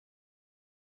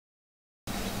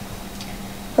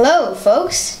Hello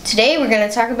folks, today we're going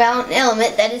to talk about an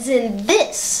element that is in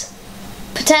this,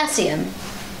 potassium.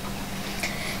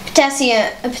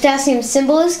 Potassium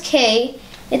symbol is K,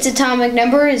 its atomic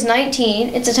number is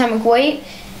 19, its atomic weight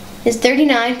is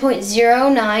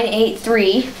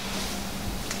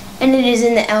 39.0983, and it is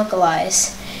in the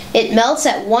alkalis. It melts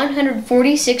at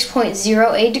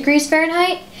 146.08 degrees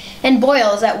Fahrenheit and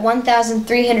boils at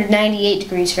 1,398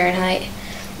 degrees Fahrenheit.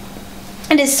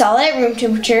 It is solid at room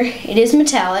temperature, it is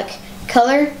metallic,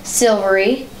 color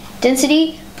silvery,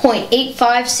 density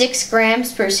 0.856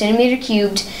 grams per centimeter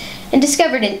cubed, and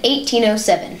discovered in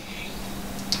 1807.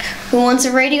 Who wants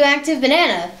a radioactive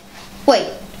banana?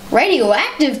 Wait,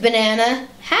 radioactive banana?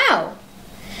 How?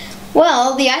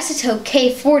 Well, the isotope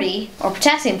K40, or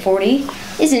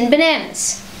potassium-40, is in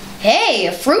bananas. Hey,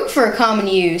 a fruit for a common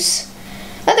use.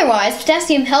 Otherwise,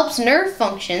 potassium helps nerve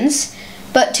functions,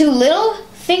 but too little,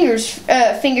 fingers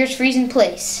freeze in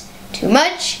place. Too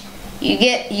much, you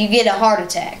get a heart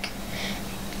attack.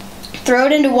 Throw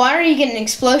it into water, you get an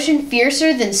explosion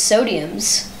fiercer than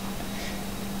sodium's.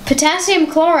 Potassium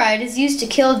chloride is used to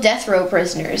kill death row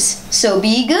prisoners, so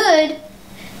be good.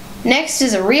 Next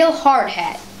is a real hard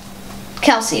hat,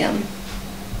 calcium.